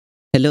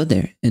Hello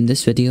there, in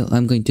this video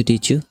I'm going to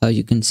teach you how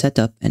you can set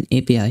up an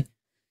API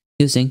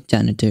using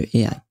Janitor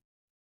AI.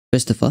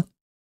 First of all,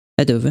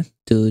 head over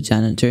to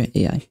Janitor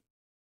AI.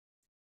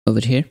 Over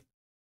here,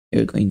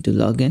 you're going to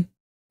log in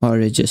or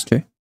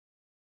register.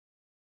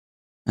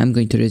 I'm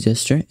going to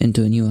register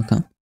into a new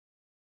account.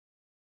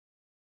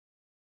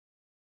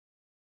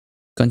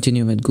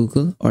 Continue with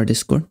Google or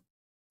Discord.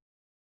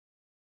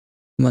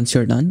 Once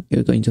you're done,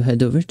 you're going to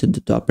head over to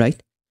the top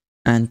right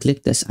and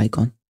click this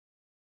icon.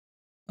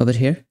 Over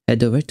here,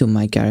 head over to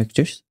My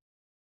Characters.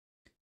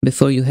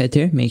 Before you head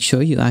here, make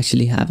sure you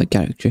actually have a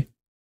character.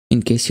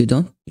 In case you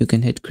don't, you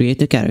can hit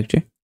Create a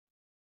Character.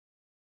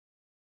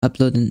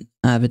 Upload an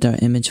avatar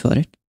image for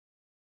it.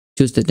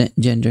 Choose the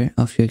gender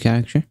of your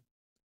character.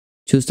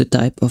 Choose the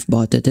type of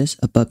bot it is,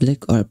 a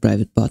public or a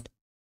private bot.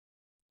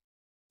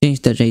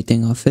 Change the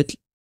rating of it,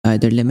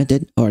 either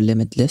limited or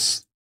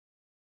limitless.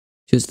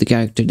 Choose the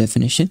character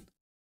definition.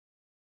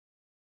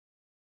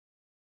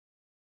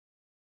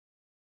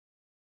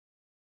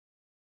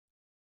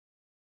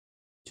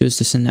 Choose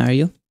the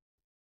scenario.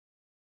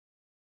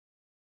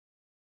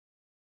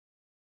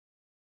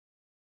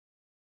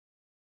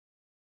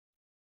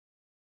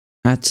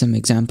 Add some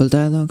example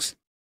dialogues.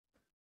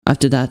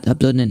 After that,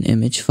 upload an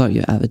image for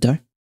your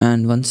avatar.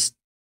 And once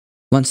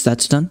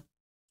that's done,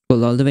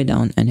 scroll all the way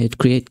down and hit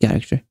Create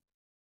Character.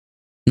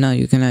 Now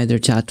you can either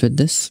chat with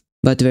this,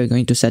 but we're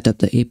going to set up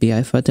the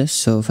API for this.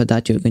 So for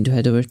that, you're going to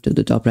head over to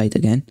the top right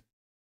again,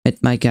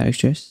 hit My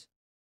Characters.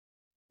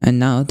 And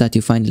now that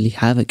you finally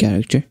have a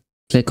character,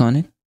 click on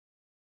it,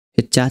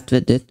 hit chat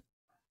with it.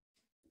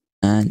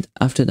 And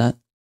after that,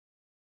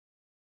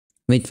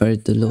 wait for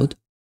it to load.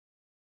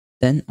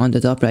 Then on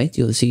the top right,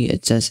 you'll see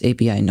it says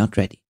API not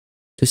ready.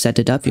 To set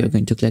it up, you're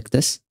going to click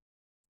this.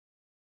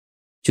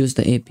 Choose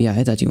the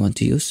API that you want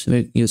to use.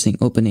 We're using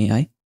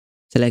OpenAI.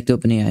 Select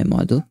OpenAI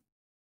model.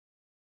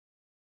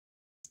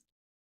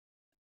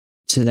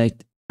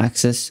 Select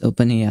Access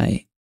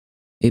OpenAI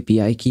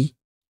API key.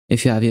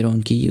 If you have your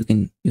own key, you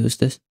can use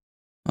this.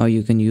 Or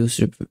you can use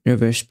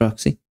reverse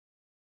proxy.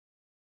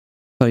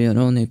 For your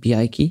own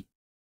API key,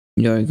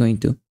 you're going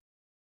to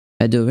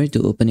head over to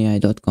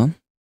openai.com.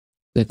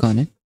 Click on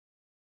it.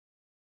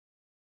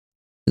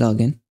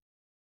 Log in.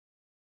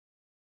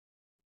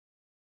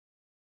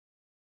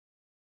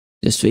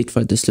 Just wait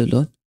for this to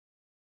load.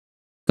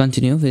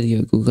 Continue with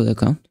your Google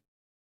account.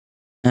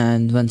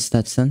 And once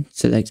that's done,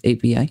 select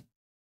API.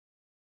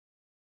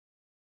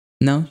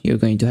 Now you're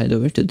going to head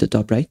over to the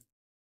top right.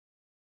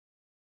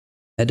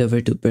 Head over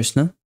to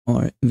Personal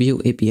or View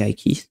API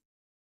keys.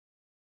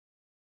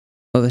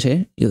 Over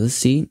here, you'll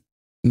see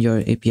your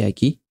API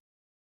key.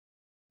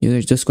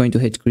 You're just going to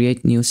hit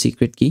Create New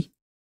Secret Key.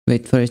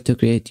 Wait for it to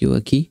create you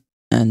a key.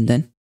 And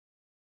then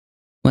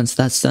once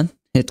that's done,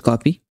 hit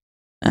Copy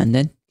and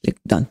then click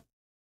Done.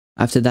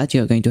 After that,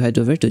 you're going to head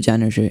over to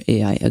Janitor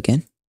AI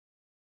again.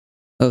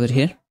 Over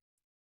here,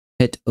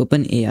 hit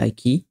OpenAI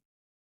key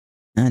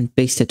and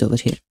paste it over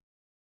here.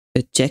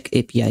 Hit Check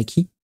API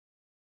key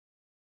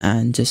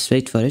and just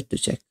wait for it to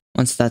check.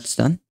 Once that's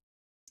done,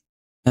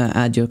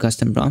 add your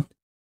custom prompt.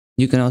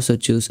 You can also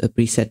choose a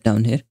preset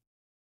down here.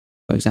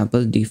 For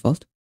example,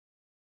 default.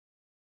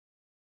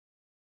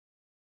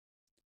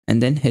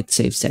 And then hit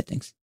Save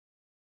Settings.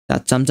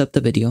 That sums up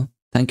the video.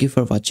 Thank you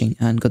for watching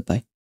and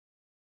goodbye.